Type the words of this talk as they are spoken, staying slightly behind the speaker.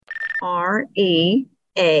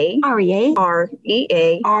R-E-A. R-E-A.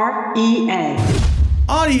 R-E-A. R-E-A.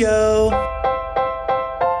 Audio.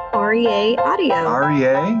 REA Audio.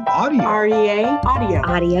 REA Audio. REA Audio.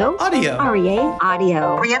 Audio. Audio. REA Audio.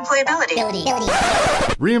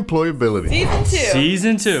 Reemployability.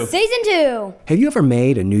 Season 2. Season 2. Have you ever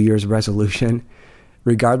made a New Year's resolution?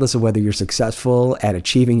 Regardless of whether you're successful at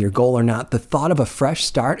achieving your goal or not, the thought of a fresh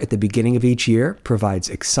start at the beginning of each year provides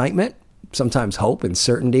excitement, sometimes hope and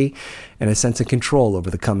certainty, and a sense of control over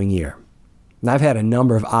the coming year. And I've had a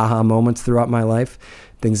number of aha moments throughout my life,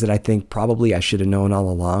 things that I think probably I should have known all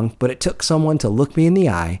along, but it took someone to look me in the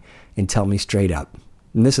eye and tell me straight up.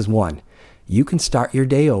 And this is one. You can start your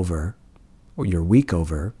day over, or your week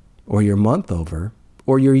over, or your month over,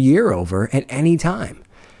 or your year over at any time.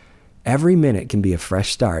 Every minute can be a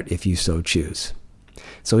fresh start if you so choose.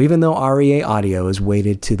 So even though REA Audio has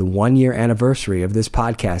waited to the 1-year anniversary of this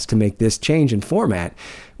podcast to make this change in format,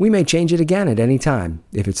 we may change it again at any time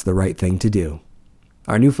if it's the right thing to do.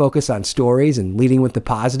 Our new focus on stories and leading with the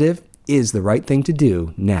positive is the right thing to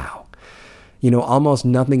do now. You know, almost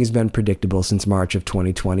nothing has been predictable since March of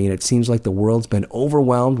 2020, and it seems like the world's been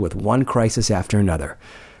overwhelmed with one crisis after another.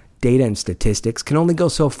 Data and statistics can only go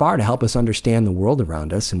so far to help us understand the world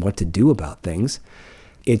around us and what to do about things.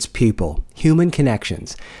 It's people, human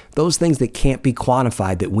connections, those things that can't be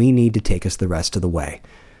quantified that we need to take us the rest of the way.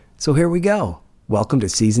 So here we go. Welcome to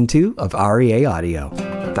Season 2 of REA Audio.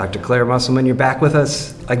 Dr. Claire Musselman, you're back with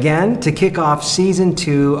us again to kick off Season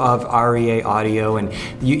 2 of REA Audio. And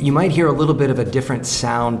you might hear a little bit of a different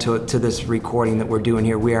sound to this recording that we're doing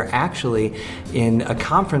here. We are actually in a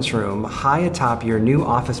conference room high atop your new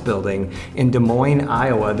office building in Des Moines,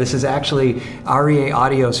 Iowa. This is actually REA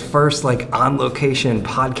Audio's first on-location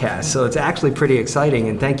podcast. So it's actually pretty exciting.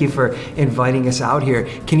 And thank you for inviting us out here.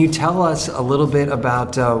 Can you tell us a little bit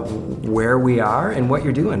about where we are and what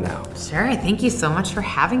you're doing now? Sure. Thank you so much for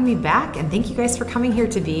having me back, and thank you guys for coming here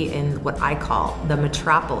to be in what I call the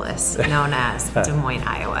metropolis known as Des Moines,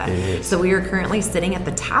 Iowa. So we are currently sitting at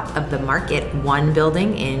the top of the Market 1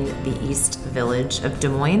 building in the East Village of Des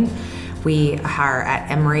Moines. We are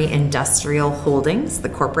at Emery Industrial Holdings, the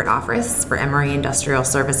corporate office for Emery Industrial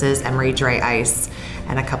Services, Emery Dry Ice,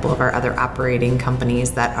 and a couple of our other operating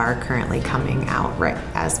companies that are currently coming out right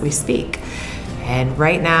as we speak. And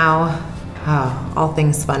right now, all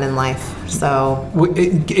things fun in life. So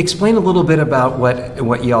explain a little bit about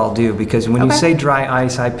what y'all do, because when you say dry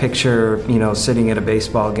ice, I picture, sitting at a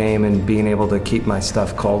baseball game and being able to keep my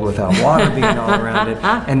stuff cold without water being all around it,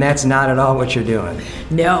 and that's not at all what you're doing.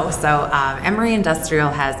 No. So Emery Industrial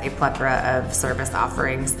has a plethora of service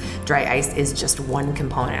offerings. Dry ice is just one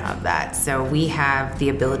component of that. So we have the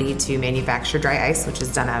ability to manufacture dry ice, which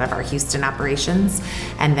is done out of our Houston operations,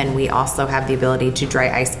 and then we also have the ability to dry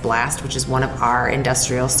ice blast, which is one of our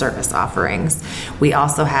industrial service offerings. We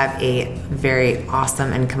also have a very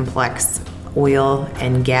awesome and complex oil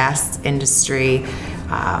and gas industry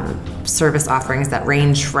service offerings that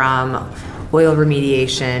range from oil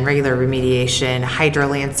remediation, regular remediation,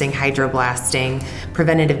 hydrolancing, hydroblasting,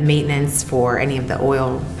 preventative maintenance for any of the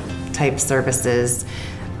oil type services.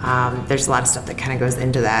 There's a lot of stuff that kind of goes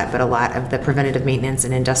into that, but a lot of the preventative maintenance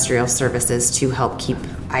and industrial services to help keep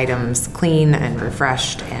items clean and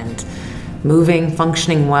refreshed and moving,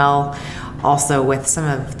 functioning well. Also with some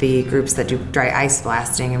of the groups that do dry ice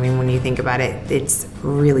blasting, I mean, when you think about it, it's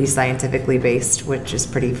really scientifically based, which is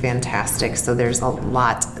pretty fantastic. So there's a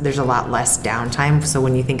lot less downtime. So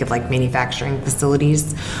when you think of manufacturing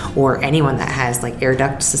facilities or anyone that has air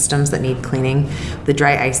duct systems that need cleaning, the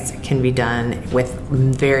dry ice can be done with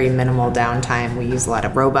very minimal downtime. We use a lot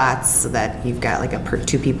of robots so that you've got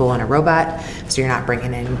 2 people in a robot, so you're not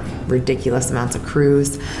bringing in ridiculous amounts of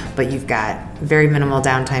crews, but you've got very minimal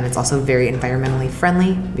downtime. It's also very environmentally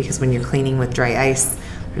friendly because when you're cleaning with dry ice,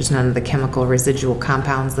 there's none of the chemical residual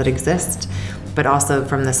compounds that exist. But also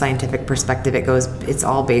from the scientific perspective, it's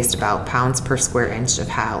all based about pounds per square inch of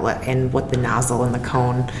how and what the nozzle and the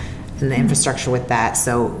cone and the infrastructure with that.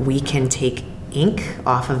 So we can take ink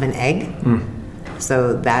off of an egg,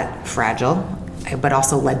 so that fragile, but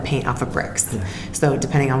also lead paint off of bricks. Yeah. So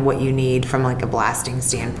depending on what you need from a blasting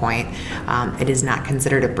standpoint, it is not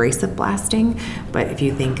considered abrasive blasting, but if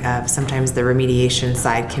you think of sometimes the remediation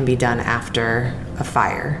side can be done after a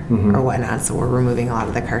fire or whatnot, so we're removing a lot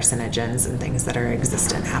of the carcinogens and things that are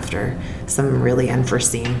existent after some really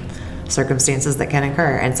unforeseen circumstances that can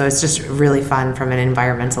occur. And so it's just really fun from an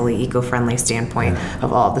environmentally eco-friendly standpoint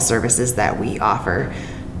of all the services that we offer.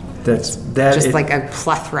 That's just like a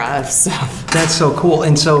plethora of stuff. That's so cool.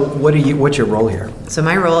 And so what's your role here? So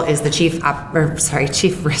my role is the Chief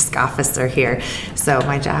Risk Officer here. So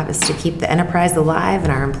my job is to keep the enterprise alive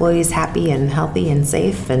and our employees happy and healthy and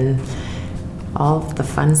safe and all of the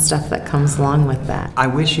fun stuff that comes along with that. I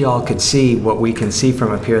wish you all could see what we can see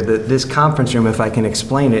from up here. This conference room, if I can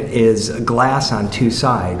explain it, is glass on two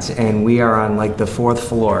sides, and we are on like the 4th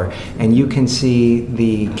floor. And you can see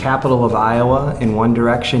the capital of Iowa in one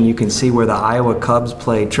direction. You can see where the Iowa Cubs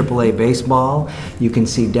play AAA baseball. You can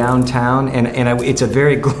see downtown, and it's a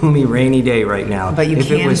very gloomy, rainy day right now. But you if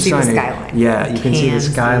can it was see sunny, the skyline. Yeah, you can see the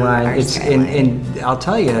skyline. Skyline. And I'll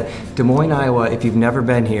tell you, Des Moines, Iowa, if you've never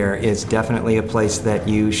been here, is definitely a place that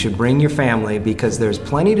you should bring your family because there's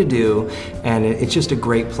plenty to do, and it's just a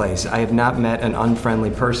great place. I have not met an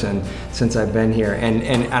unfriendly person since I've been here,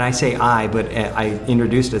 and I say I, but I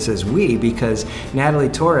introduced us as we because Natalie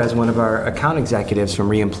Torres, one of our account executives from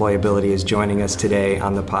Reemployability, is joining us today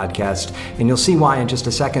on the podcast, and you'll see why in just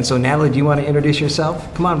a second. So Natalie, do you want to introduce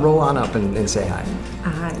yourself? Come on, roll on up and say hi.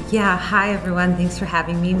 Hi everyone. Thanks for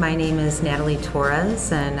having me. My name is Natalie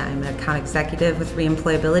Torres, and I'm an account executive with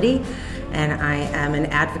Reemployability, and I am an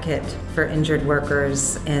advocate for injured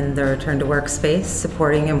workers in the return to work space,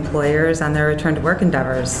 supporting employers on their return to work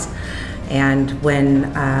endeavors. And when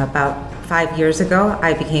about 5 years ago,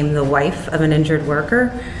 I became the wife of an injured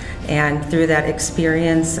worker, and through that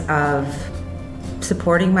experience of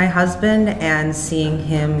supporting my husband and seeing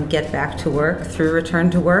him get back to work through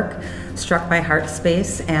return to work struck my heart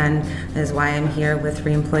space, and is why I'm here with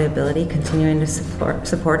Reemployability, continuing to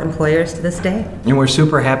support employers to this day. And we're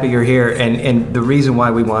super happy you're here, and the reason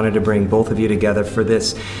why we wanted to bring both of you together for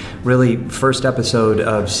this really first episode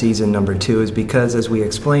of season number 2 is because, as we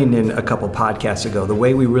explained in a couple podcasts ago, the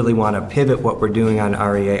way we really want to pivot what we're doing on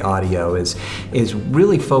REA Audio is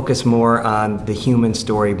really focus more on the human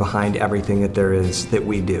story behind everything that there is that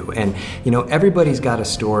we do. And everybody's got a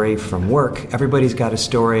story from work, everybody's got a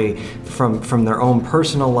story from their own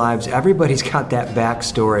personal lives, everybody's got that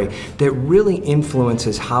backstory that really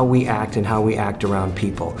influences how we act and how we act around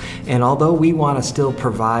people. And although we want to still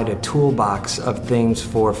provide a toolbox of things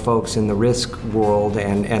for folks in the risk world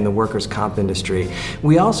and the workers' comp industry,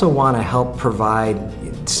 we also want to help provide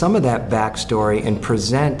some of that backstory and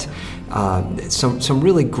present some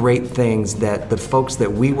really great things that the folks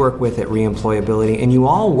that we work with at Reemployability and you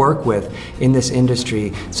all work with in this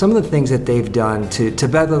industry, some of the things that they've done to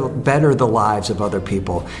better the lives of other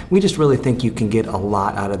people. We just really think you can get a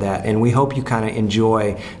lot out of that, and we hope you kind of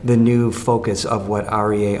enjoy the new focus of what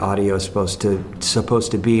REA Audio is supposed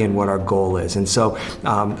to be and what our goal is. And so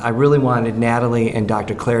I really wanted Natalie and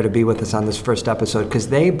Dr. Claire to be with us on this first episode because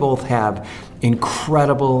they both have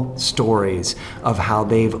incredible stories of how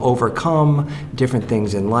they've overcome different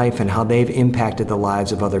things in life and how they've impacted the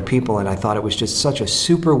lives of other people. And I thought it was just such a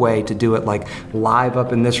super way to do it, like live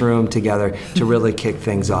up in this room together, to really kick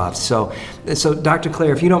things off. So Dr.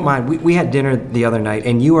 Claire, if you don't mind, we had dinner the other night,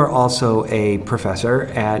 and you are also a professor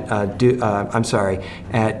at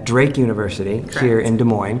Drake University. Correct. Here in Des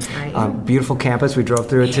Moines. Beautiful campus. We drove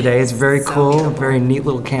through it today. It's very cool, beautiful. Very neat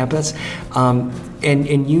little campus.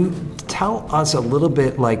 And you tell us a little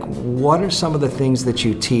bit, like, what are some of the things that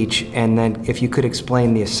you teach, and then if you could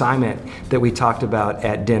explain the assignment that we talked about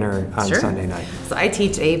at dinner on Sunday night. So I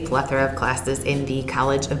teach a plethora of classes in the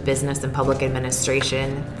College of Business and Public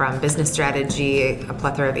Administration, from business strategy, a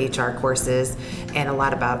plethora of HR courses, and a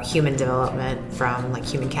lot about human development, from like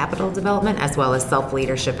human capital development as well as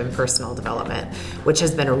self-leadership and personal development, which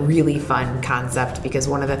has been a really fun concept because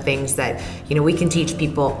one of the things that, we can teach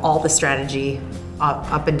people all the strategy,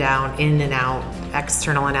 up and down, in and out,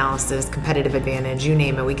 external analysis, competitive advantage, you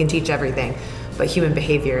name it, we can teach everything. But human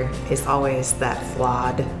behavior is always that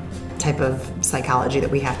flawed type of psychology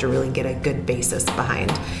that we have to really get a good basis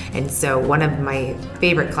behind. And so one of my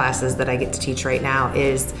favorite classes that I get to teach right now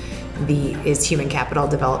is human capital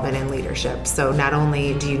development and leadership. So not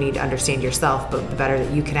only do you need to understand yourself, but the better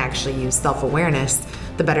that you can actually use self-awareness,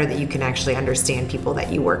 the better that you can actually understand people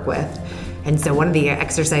that you work with. And so one of the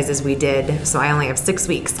exercises we did, so I only have 6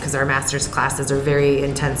 weeks because our master's classes are very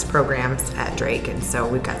intense programs at Drake. And so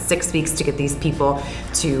we've got 6 weeks to get these people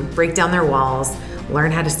to break down their walls,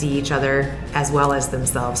 learn how to see each other as well as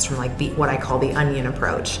themselves from like what I call the onion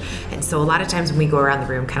approach. And so a lot of times when we go around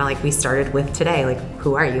the room, kind of like we started with today, like,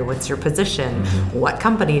 who are you? What's your position? Mm-hmm. What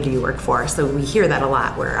company do you work for? So we hear that a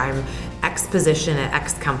lot, where I'm X position at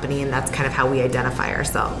X company, and that's kind of how we identify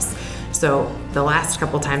ourselves. So the last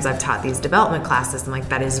couple times I've taught these development classes, I'm like,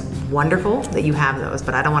 that is wonderful that you have those,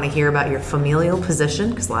 but I don't want to hear about your familial position,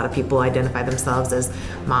 because a lot of people identify themselves as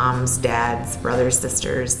moms, dads, brothers,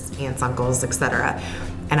 sisters, aunts, uncles, etc.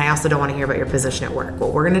 And I also don't want to hear about your position at work.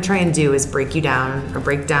 What we're going to try and do is break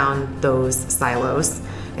down those silos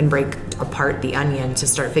and break apart the onion to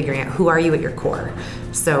start figuring out who are you at your core.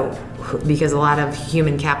 So, because a lot of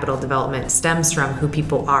human capital development stems from who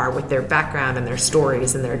people are with their background and their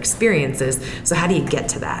stories and their experiences. So how do you get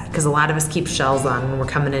to that? Because a lot of us keep shells on when we're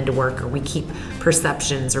coming into work, or we keep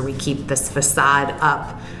perceptions, or we keep this facade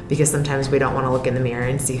up because sometimes we don't want to look in the mirror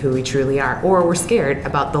and see who we truly are, or we're scared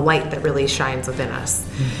about the light that really shines within us.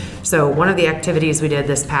 So one of the activities we did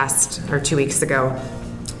this past, or 2 weeks ago,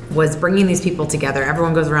 was bringing these people together.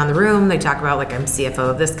 Everyone goes around the room, they talk about, like, I'm CFO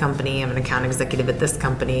of this company, I'm an account executive at this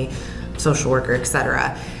company, social worker,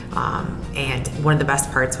 etc. And one of the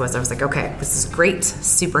best parts was I was like, okay, this is great,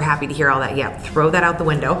 super happy to hear all that. Yeah, throw that out the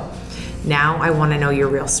window. Now I want to know your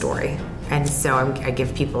real story. And so I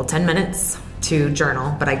give people 10 minutes to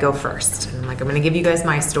journal, but I go first. And I'm like, I'm going to give you guys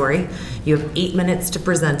my story. You have 8 minutes to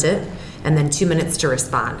present it, and then 2 minutes to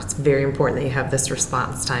respond. It's very important that you have this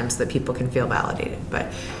response time so that people can feel validated.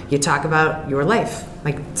 But you talk about your life.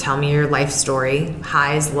 Like, tell me your life story,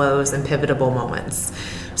 highs, lows, and pivotal moments.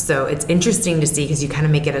 So it's interesting to see, because you kind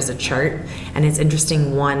of make it as a chart, and it's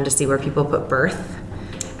interesting, one, to see where people put birth.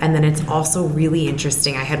 And then it's also really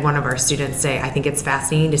interesting. I had one of our students say, I think it's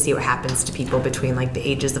fascinating to see what happens to people between, like, the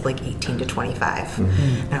ages of, like, 18 to 25.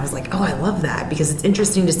 Mm-hmm. And I was like, oh, I love that, because it's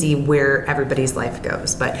interesting to see where everybody's life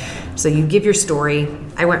goes. But so you give your story.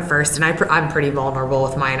 I went first, and I'm pretty vulnerable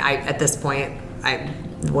with mine. At this point,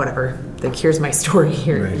 whatever, like, here's my story,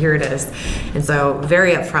 here it is. And so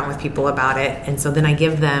very upfront with people about it. And so then I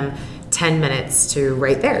give them 10 minutes to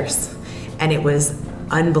write theirs. And it was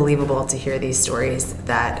unbelievable to hear these stories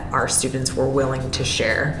that our students were willing to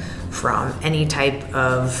share, from any type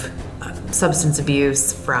of substance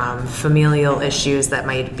abuse, from familial issues that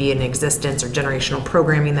might be in existence, or generational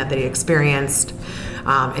programming that they experienced,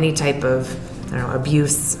 any type of,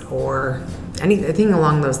 abuse, or anything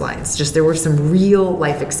along those lines. Just, there were some real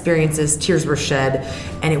life experiences, tears were shed,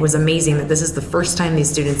 and it was amazing that this is the first time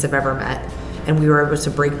these students have ever met, and we were able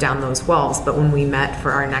to break down those walls. But when we met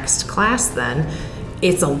for our next class, then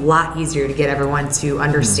it's a lot easier to get everyone to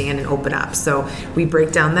understand and open up. So we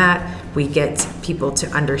break down that, we get people to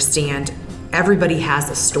understand everybody has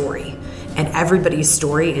a story, and everybody's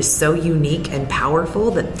story is so unique and powerful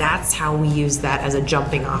that that's how we use that as a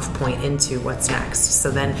jumping off point into what's next. So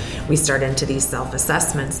then we start into these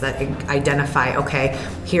self-assessments that identify, okay,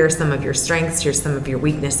 here are some of your strengths, here's some of your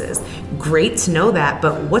weaknesses. Great to know that,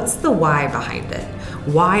 but what's the why behind it?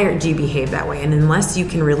 Why do you behave that way? And unless you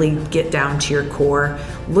can really get down to your core,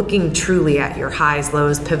 looking truly at your highs,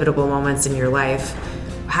 lows, pivotal moments in your life,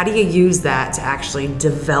 how do you use that to actually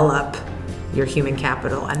develop your human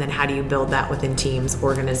capital? And then how do you build that within teams,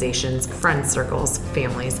 organizations, friend circles,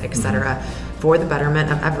 families, etc., for the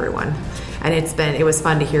betterment of everyone? And it was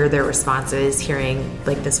fun to hear their responses, hearing,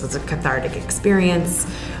 like, this was a cathartic experience.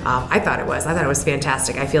 I thought it was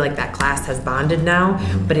fantastic. I feel like that class has bonded now,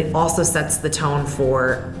 but it also sets the tone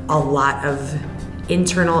for a lot of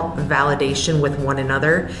internal validation with one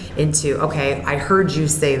another into, okay, I heard you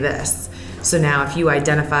say this. So now if you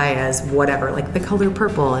identify as whatever, like the color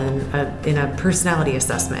purple in a personality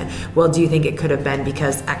assessment, well, do you think it could have been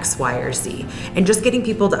because X, Y, or Z? And just getting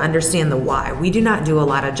people to understand the why. We do not do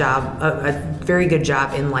a very good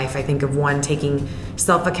job in life, I think, of one, taking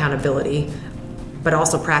self-accountability, but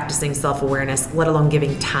also practicing self-awareness, let alone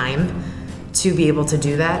giving time to be able to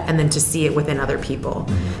do that, and then to see it within other people,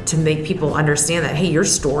 to make people understand that, hey, your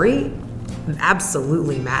story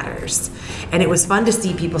absolutely matters. And it was fun to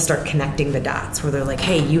see people start connecting the dots, where they're like,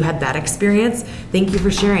 hey, you had that experience, thank you for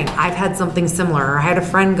sharing. I've had something similar, or I had a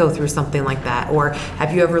friend go through something like that, or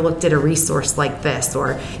have you ever looked at a resource like this,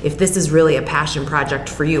 or if this is really a passion project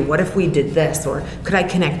for you, what if we did this, or could I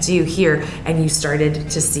connect you here? And you started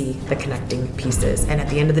to see the connecting pieces. And at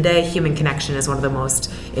the end of the day, human connection is one of the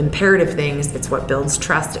most imperative things. It's what builds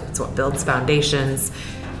trust, it's what builds foundations.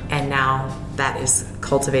 And now that is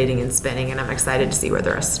cultivating and spinning, and I'm excited to see where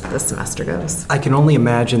the rest of the semester goes. I can only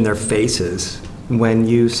imagine their faces when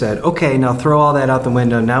you said, okay, now throw all that out the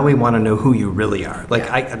window. Now we want to know who you really are. Like,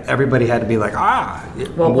 everybody had to be like,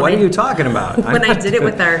 what are you talking about? When I did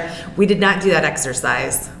it we did not do that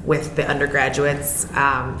exercise with the undergraduates,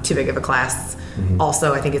 too big of a class. Mm-hmm.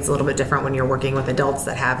 Also, I think it's a little bit different when you're working with adults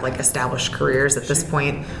that have, like, established careers at this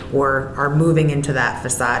point, or are moving into that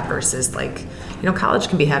facade versus, like, college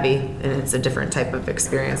can be heavy, and it's a different type of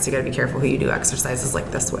experience. You got to be careful who you do exercises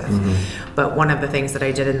like this with. Mm-hmm. But one of the things that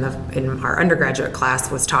I did in our undergraduate class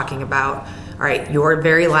was talking about, all right, your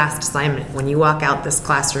very last assignment when you walk out this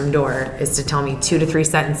classroom door is to tell me 2 to 3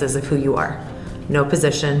 sentences of who you are. No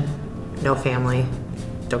position, no family,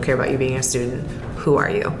 don't care about you being a student. Who are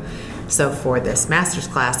you? So for this master's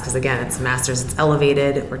class, because again, it's a master's, it's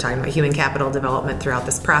elevated, we're talking about human capital development throughout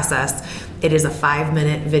this process, it is a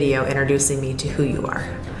 5-minute video introducing me to who you are.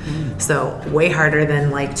 So way harder than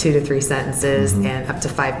like 2 to 3 sentences and up to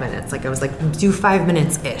 5 minutes. Like I was like, do 5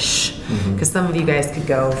 minutes-ish. Because some of you guys could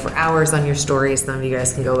go for hours on your stories, some of you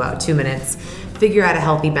guys can go about 2 minutes. Figure out a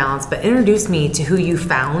healthy balance, but introduce me to who you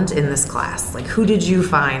found in this class. Like, who did you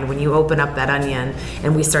find when you open up that onion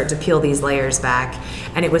and we start to peel these layers back?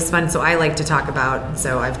 And it was fun. So I like to talk about,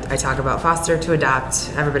 I talk about foster to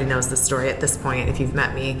adopt. Everybody knows the story at this point. If you've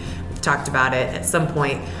met me, we've talked about it at some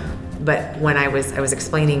point. But when I was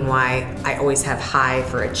explaining why I always have high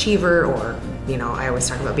for achiever, or, I always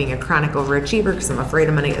talk about being a chronic overachiever because I'm afraid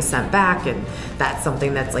I'm going to get sent back. And that's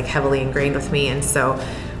something that's like heavily ingrained with me. And so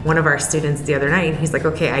one of our students the other night, he's like,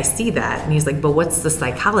 okay, I see that. And he's like, but what's the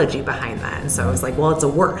psychology behind that? And so I was like, well, it's a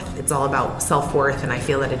worth. It's all about self-worth. And I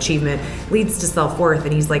feel that achievement leads to self-worth.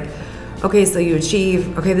 And he's like, okay, so you achieve,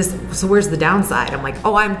 so where's the downside? I'm like,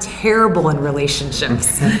 oh, I'm terrible in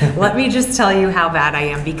relationships. Let me just tell you how bad I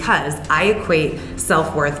am, because I equate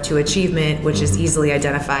self-worth to achievement, which is easily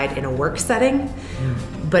identified in a work setting.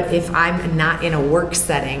 But if I'm not in a work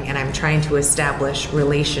setting and I'm trying to establish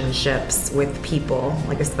relationships with people,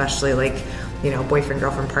 like especially like, boyfriend,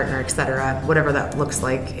 girlfriend, partner, etc., whatever that looks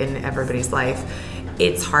like in everybody's life,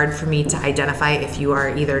 it's hard for me to identify if you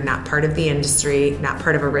are either not part of the industry, not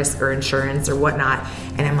part of a risk or insurance or whatnot.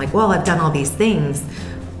 And I'm like, well, I've done all these things.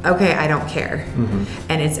 Okay, I don't care.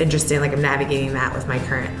 And it's interesting, like I'm navigating that with my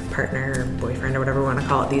current partner or boyfriend or whatever we want to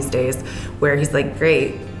call it these days, where he's like,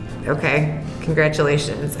 great, okay,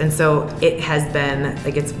 congratulations. And so it has been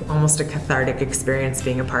like, it's almost a cathartic experience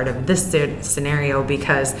being a part of this scenario,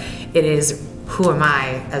 because it is who am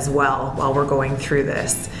I as well while we're going through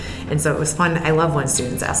this. And so it was fun. I love when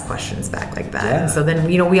students ask questions back like that. Yeah. And so then,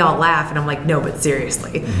 we all laugh and I'm like, no, but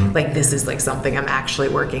seriously, like this is like something I'm actually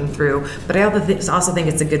working through. But I also think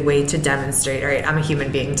it's a good way to demonstrate, all right, I'm a human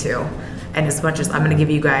being too. And as much as I'm going to give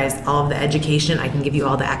you guys all of the education, I can give you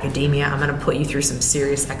all the academia, I'm going to put you through some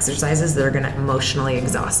serious exercises that are going to emotionally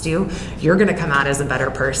exhaust you. You're going to come out as a better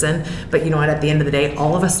person. But you know what? At the end of the day,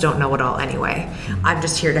 all of us don't know it all anyway. I'm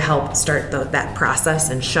just here to help start that process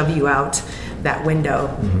and shove you out that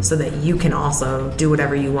window so that you can also do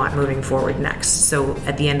whatever you want moving forward next. So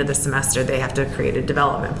at the end of the semester, they have to create a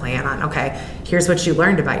development plan on, okay, here's what you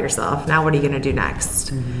learned about yourself. Now what are you going to do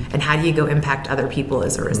next? And how do you go impact other people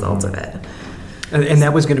as a result of it? And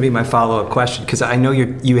that was going to be my follow-up question, because I know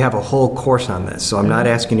you have a whole course on this, so I'm not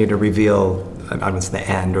asking you to reveal it's the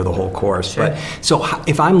end or the whole course. Sure. But so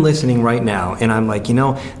if I'm listening right now and I'm like,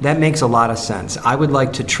 that makes a lot of sense. I would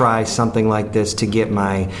like to try something like this to get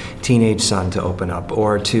my teenage son to open up,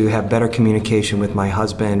 or to have better communication with my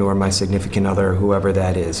husband or my significant other, whoever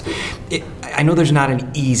that is. I know there's not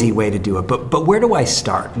an easy way to do it, but where do I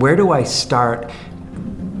start? Where do I start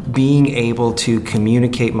being able to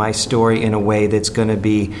communicate my story in a way that's going to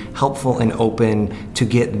be helpful and open to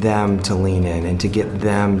get them to lean in and to get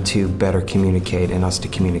them to better communicate and us to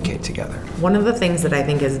communicate together? One of the things that I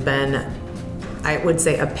think has been, I would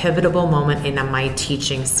say, a pivotal moment in my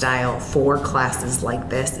teaching style for classes like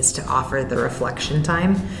this is to offer the reflection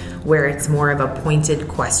time, where it's more of a pointed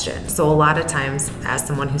question. So a lot of times, as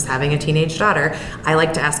someone who's having a teenage daughter, I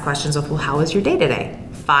like to ask questions of, well, how was your day today?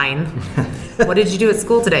 Fine. What did you do at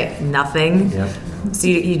school today? Nothing. Yep. So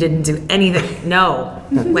you didn't do anything? No.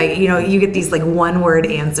 Like, you get these like one-word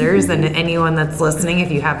answers, and anyone that's listening,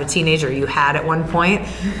 if you have a teenager, you had at one point,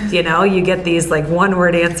 you get these like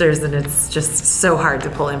one-word answers, and it's just so hard to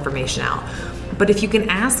pull information out. But if you can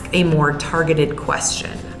ask a more targeted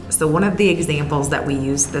question. So one of the examples that we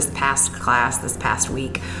used this past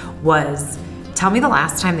week was, tell me the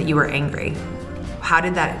last time that you were angry. How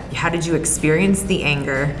did you experience the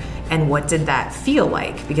anger, and what did that feel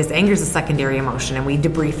like? Because anger is a secondary emotion, and we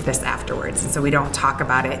debrief this afterwards. And so we don't talk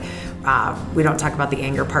about it. We don't talk about the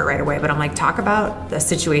anger part right away, but I'm like, talk about the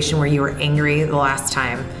situation where you were angry the last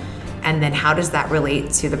time. And then how does that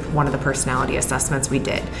relate to one of the personality assessments we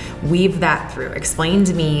did? Weave that through. Explain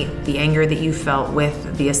to me the anger that you felt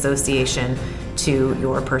with the association to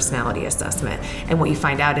your personality assessment. And what you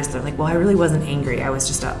find out is they're like, well, I really wasn't angry. I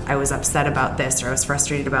was upset about this, or I was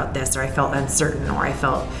frustrated about this, or I felt uncertain, or I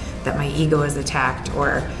felt that my ego is attacked,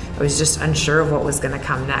 or I was just unsure of what was going to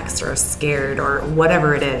come next, or scared, or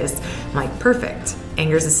whatever it is. I'm like, perfect.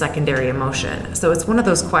 Anger is a secondary emotion. So it's one of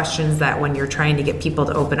those questions that when you're trying to get people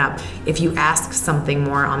to open up, if you ask something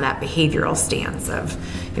more on that behavioral stance of,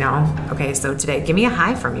 okay, so today, give me a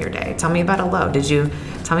high from your day. Tell me about a low.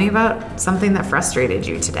 Tell me about something that frustrated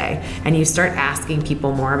you today? And you start asking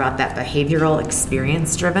people more about that behavioral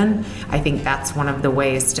experience driven. I think that's one of the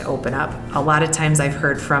ways to open up. A lot of times I've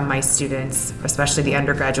heard from my students, especially the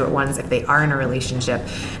undergraduate ones, if they are in a relationship,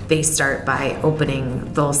 they start by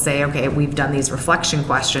they'll say, okay, we've done these reflection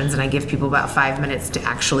questions, and I give people about 5 minutes to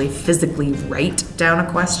actually physically write down a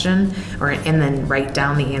question and then write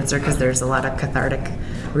down the answer, because there's a lot of cathartic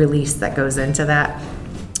release that goes into that.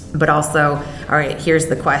 But also, all right, here's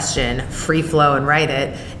the question, free flow and write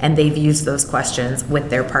it. And they've used those questions with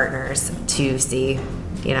their partners to see,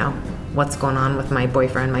 what's going on with my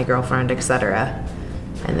boyfriend, my girlfriend, etc.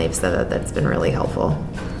 And they've said that that's been really helpful.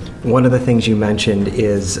 One of the things you mentioned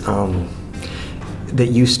is that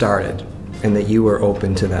you started and that you were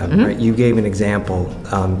open to them, right? You gave an example.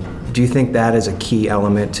 Do you think that is a key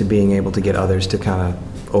element to being able to get others to kind of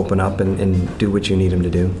open up and do what you need them to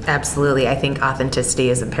do? Absolutely. I think authenticity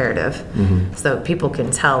is imperative. So people can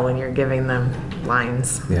tell when you're giving them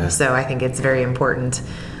lines. Yeah. So I think it's very important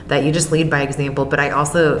that you just lead by example. But I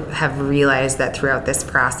also have realized that throughout this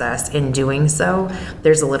process, in doing so,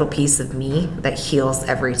 there's a little piece of me that heals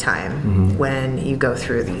every time when you go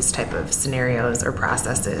through these type of scenarios or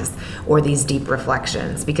processes or these deep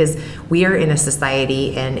reflections, because we are in a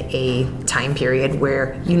society and a time period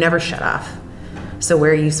where you never shut off. So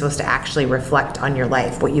where are you supposed to actually reflect on your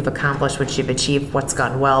life, what you've accomplished, what you've achieved, what's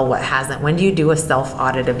gone well, what hasn't? When do you do a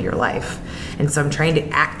self-audit of your life? And so I'm trying to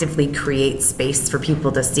actively create space for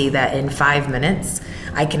people to see that in 5 minutes,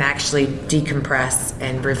 I can actually decompress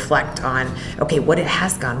and reflect on, okay, what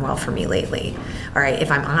has gone well for me lately? All right,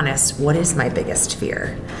 if I'm honest, what is my biggest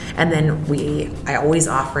fear? And then I always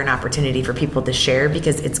offer an opportunity for people to share,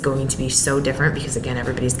 because it's going to be so different, because again,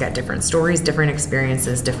 everybody's got different stories, different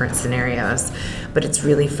experiences, different scenarios. But it's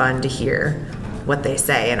really fun to hear what they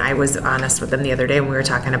say. And I was honest with them the other day when we were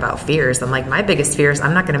talking about fears. I'm like, my biggest fear is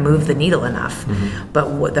I'm not going to move the needle enough.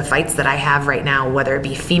 But the fights that I have right now, whether it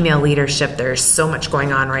be female leadership, there's so much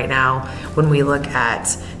going on right now when we look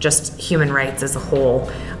at just human rights as a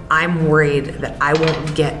whole. I'm worried that I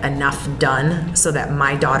won't get enough done so that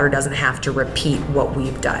my daughter doesn't have to repeat what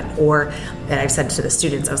we've done. And I've said to the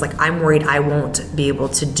students, I was like, I'm worried I won't be able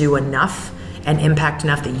to do enough and impact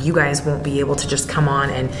enough that you guys won't be able to just come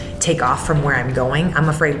on and take off from where I'm going. I'm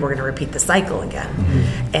afraid we're going to repeat the cycle again.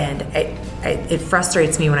 And it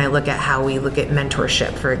frustrates me when I look at how we look at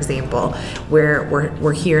mentorship, for example, where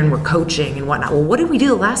we're here and we're coaching and whatnot. Well, what did we do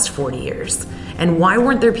the last 40 years? And why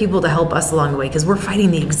weren't there people to help us along the way? Because we're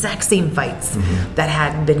fighting the exact same fights that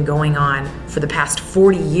had been going on for the past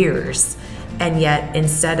 40 years. And yet,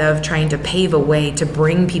 instead of trying to pave a way to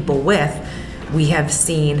bring people with, we have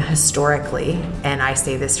seen historically, and I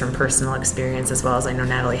say this from personal experience as well as I know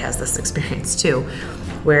Natalie has this experience too,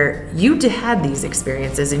 where you had these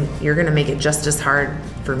experiences and you're going to make it just as hard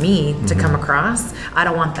for me to come across. I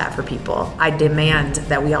don't want that for people. I demand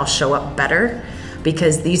that we all show up better,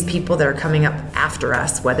 because these people that are coming up after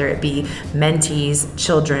us, whether it be mentees,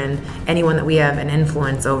 children, anyone that we have an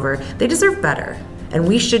influence over, they deserve better. And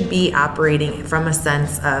we should be operating from a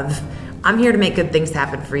sense of, I'm here to make good things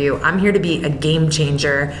happen for you. I'm here to be a game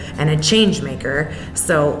changer and a change maker.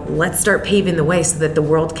 So let's start paving the way so that the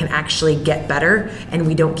world can actually get better, and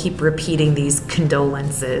we don't keep repeating these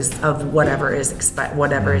condolences of whatever is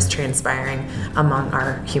transpiring among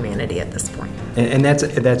our humanity at this point. And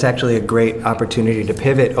that's actually a great opportunity to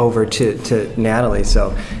pivot over to Natalie.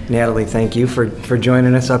 So Natalie, thank you for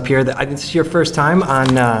joining us up here. This is your first time on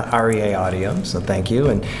REA Audio, so thank you.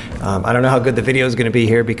 And I don't know how good the video is going to be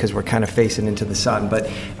here because we're kind of facing into the sun. But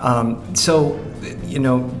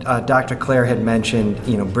Dr. Claire had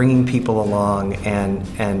mentioned, bringing people along and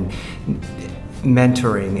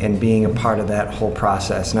mentoring and being a part of that whole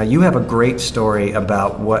process. Now, you have a great story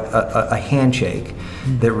about what a handshake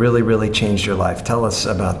that really, really changed your life. Tell us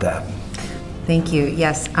about that. Thank you.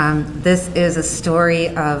 Yes, this is a story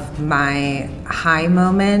of my high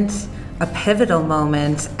moment, a pivotal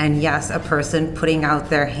moment, and yes, a person putting out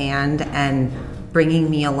their hand and bringing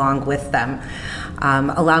me along with them.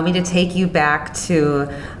 Allow me to take you back to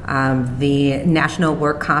the National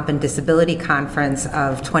Work Comp and Disability Conference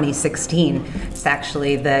of 2016. It's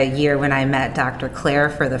actually the year when I met Dr. Claire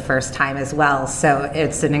for the first time as well. So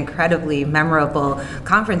it's an incredibly memorable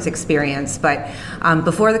conference experience. But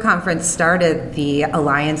before the conference started, the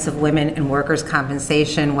Alliance of Women in Workers'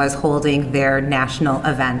 Compensation was holding their national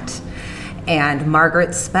event. And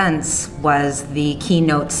Margaret Spence was the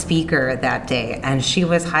keynote speaker that day, and she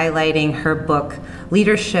was highlighting her book,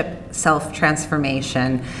 Leadership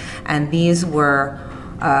Self-Transformation. And these were,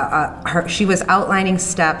 she was outlining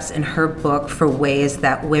steps in her book for ways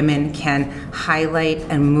that women can highlight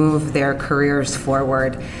and move their careers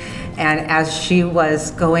forward. And as she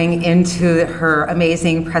was going into her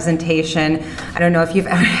amazing presentation, I don't know if you've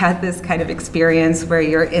ever had this kind of experience where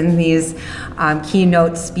you're in these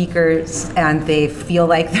keynote speakers and they feel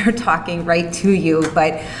like they're talking right to you,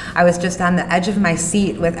 but I was just on the edge of my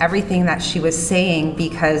seat with everything that she was saying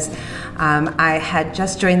because I had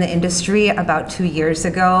just joined the industry about 2 years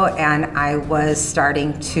ago, and I was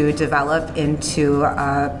starting to develop into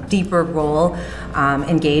a deeper role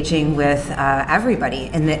engaging with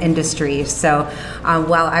everybody in the industry. So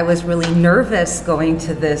while I was really nervous going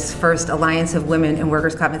to this first Alliance of Women in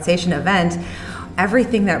Workers' Compensation event,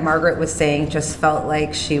 everything that Margaret was saying just felt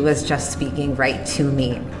like she was just speaking right to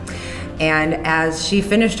me. And as she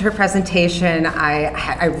finished her presentation,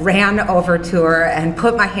 I ran over to her and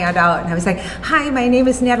put my hand out, and I was like, "Hi, my name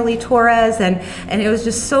is Natalie Torres, and it was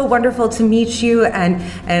just so wonderful to meet you." And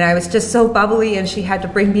I was just so bubbly, and she had to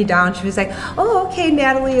bring me down. She was like, "Oh, okay,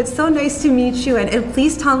 Natalie, it's so nice to meet you, and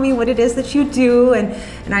please tell me what it is that you do." And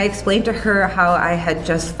I explained to her how I had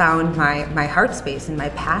just found my heart space and my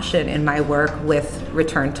passion in my work with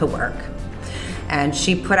Return to Work. And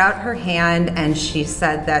she put out her hand and she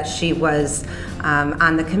said that she was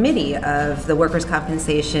on the committee of the Workers'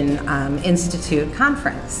 Compensation Institute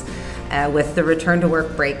conference with the Return to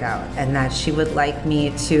Work breakout, and that she would like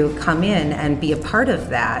me to come in and be a part of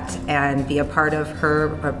that and be a part of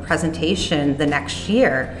her presentation the next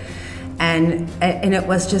year. And it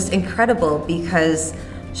was just incredible because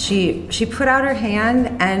she put out her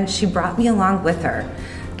hand and she brought me along with her.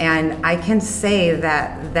 And I can say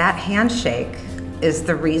that handshake is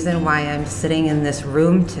the reason why I'm sitting in this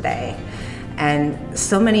room today. And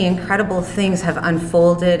so many incredible things have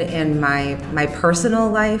unfolded in my personal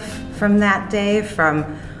life from that day, from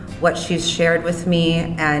what she's shared with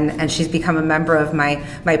me, and she's become a member of my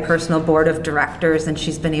personal board of directors, and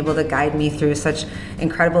she's been able to guide me through such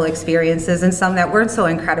incredible experiences and some that weren't so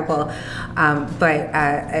incredible. But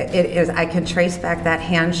I can trace back that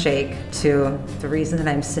handshake to the reason that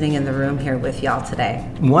I'm sitting in the room here with y'all today.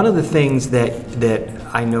 One of the things that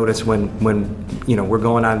I notice when we're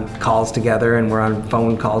going on calls together and we're on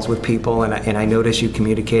phone calls with people, and I notice you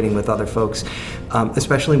communicating with other folks,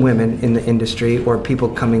 especially women in the industry or people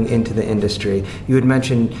coming into the industry. You had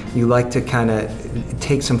mentioned you like to kind of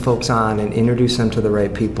take some folks on and introduce them to the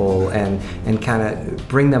right people and kind of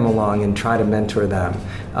bring them along and try to mentor them.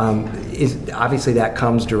 Obviously that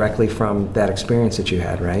comes directly from that experience that you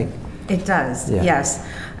had, right? It does, yeah. Yes.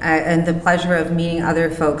 And the pleasure of meeting other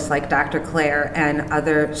folks like Dr. Claire and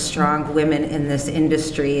other strong women in this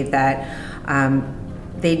industry that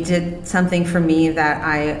they did something for me that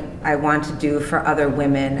I want to do for other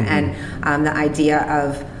women. Mm-hmm. And the idea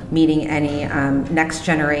of meeting any next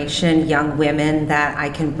generation young women that I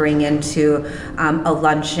can bring into a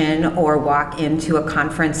luncheon or walk into a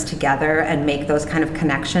conference together and make those kind of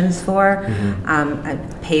connections for,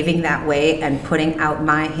 paving that way and putting out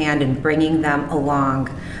my hand and bringing them along,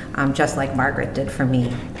 just like Margaret did for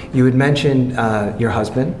me. You had mentioned your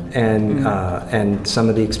husband and some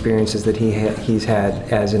of the experiences that he's had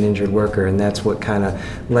as an injured worker, and that's what kind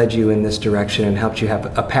of led you in this direction and helped you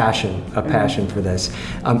have a passion for this.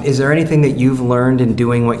 Is there anything that you've learned in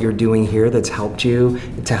doing what you're doing here that's helped you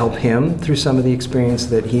to help him through some of the experience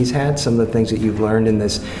that he's had, some of the things that you've learned in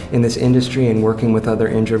this industry and working with other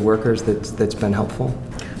injured workers that's been helpful?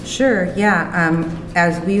 Sure, yeah.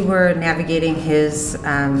 As we were navigating his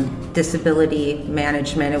disability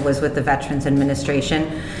management, it was with the Veterans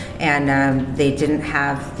Administration, and they didn't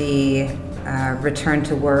have the return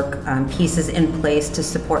to work pieces in place to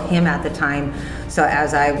support him at the time. So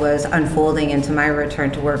as I was unfolding into my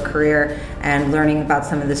return to work career and learning about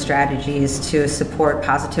some of the strategies to support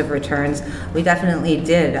positive returns, we definitely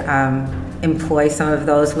did employ some of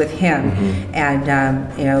those with him.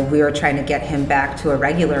 And we were trying to get him back to a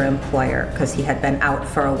regular employer because he had been out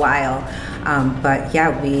for a while. But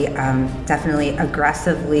yeah, we definitely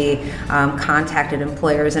aggressively contacted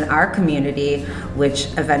employers in our community, which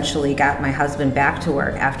eventually got my husband back to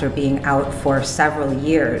work after being out for several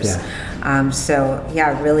years. Yeah. So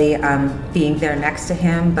yeah, really being there next to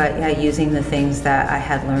him, but yeah, using the things that I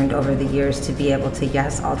had learned over the years to be able to,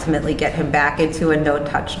 yes, ultimately get him back into a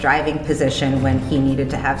no-touch driving position when he needed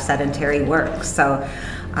to have sedentary work. So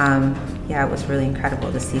yeah, it was really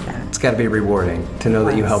incredible to see that. It's got to be rewarding to know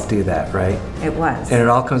that you helped do that, right? It was. And it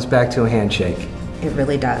all comes back to a handshake. It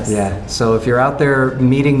really does. Yeah. So if you're out there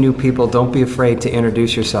meeting new people, don't be afraid to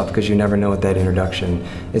introduce yourself, because you never know what that introduction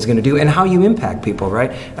is going to do and how you impact people,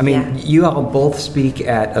 right? I mean, you all both speak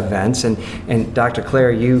at events, and Dr.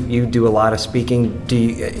 Claire, you do a lot of speaking.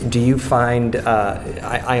 Do you find,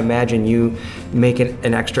 I imagine you make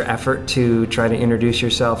an extra effort to try to introduce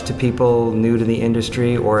yourself to people new to the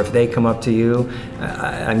industry, or if they come up to you,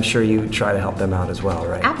 I'm sure you try to help them out as well,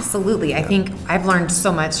 right? Absolutely. I think I've learned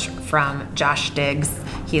so much from Josh Diggs.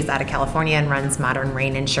 He is out of California and runs Modern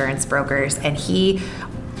Rain Insurance Brokers, and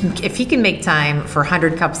if he can make time for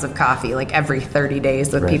 100 cups of coffee like every 30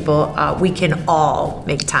 days with people, we can all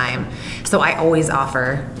make time. So I always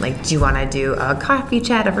offer, like, do you want to do a coffee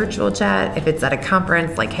chat, a virtual chat? If it's at a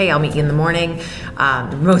conference, like, hey, I'll meet you in the morning.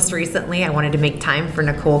 Most recently, I wanted to make time for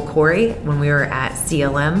Nicole Corey when we were at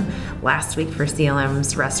CLM last week for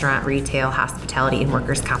CLM's Restaurant, Retail, Hospitality, and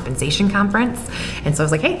Workers' Compensation Conference. And so I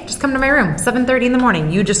was like, hey, just come to my room, 7:30 in the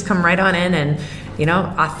morning. You just come right on in, and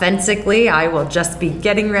authentically, I will just be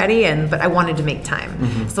getting ready, but I wanted to make time.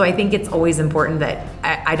 Mm-hmm. So I think it's always important that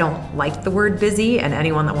I don't like the word busy, and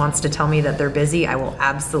anyone that wants to tell me that they're busy, I will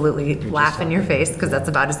absolutely laugh in your face, because that's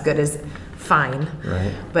about as good as fine.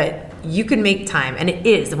 Right. But you can make time, and it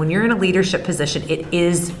is, when you're in a leadership position, it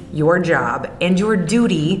is your job and your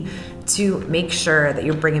duty to make sure that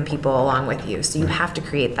you're bringing people along with you. So you have to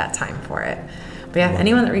create that time for it. But yeah,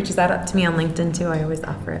 anyone that reaches out to me on LinkedIn too, I always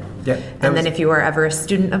offer it. Yeah. And then if you are ever a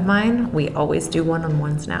student of mine, we always do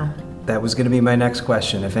one-on-ones now. That was going to be my next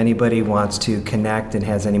question. If anybody wants to connect and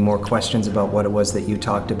has any more questions about what it was that you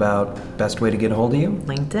talked about, best way to get a hold of you?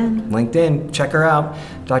 LinkedIn. Check her out.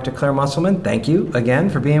 Dr. Claire Musselman, thank you again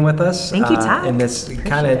for being with us. Thank you, Todd. In this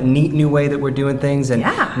kind of neat new way that we're doing things. And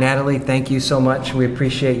yeah. Natalie, thank you so much. We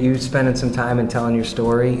appreciate you spending some time and telling your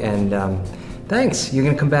story. And thanks. You're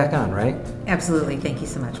going to come back on, right? Absolutely. Thank you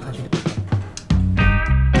so much. Pleasure.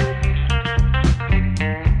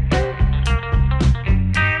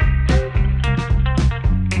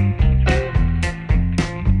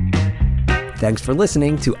 Thanks for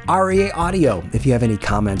listening to REA Audio. If you have any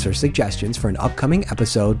comments or suggestions for an upcoming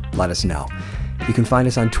episode, let us know. You can find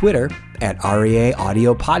us on Twitter at REA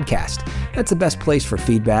Audio Podcast. That's the best place for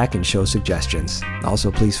feedback and show suggestions.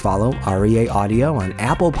 Also, please follow REA Audio on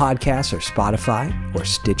Apple Podcasts or Spotify or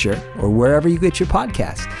Stitcher or wherever you get your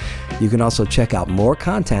podcasts. You can also check out more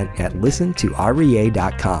content at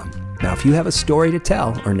listentorea.com. Now, if you have a story to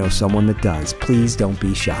tell or know someone that does, please don't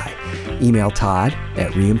be shy. Email Todd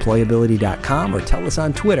at reemployability.com or tell us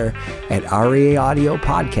on Twitter at REA Audio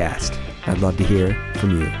Podcast. I'd love to hear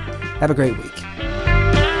from you. Have a great week.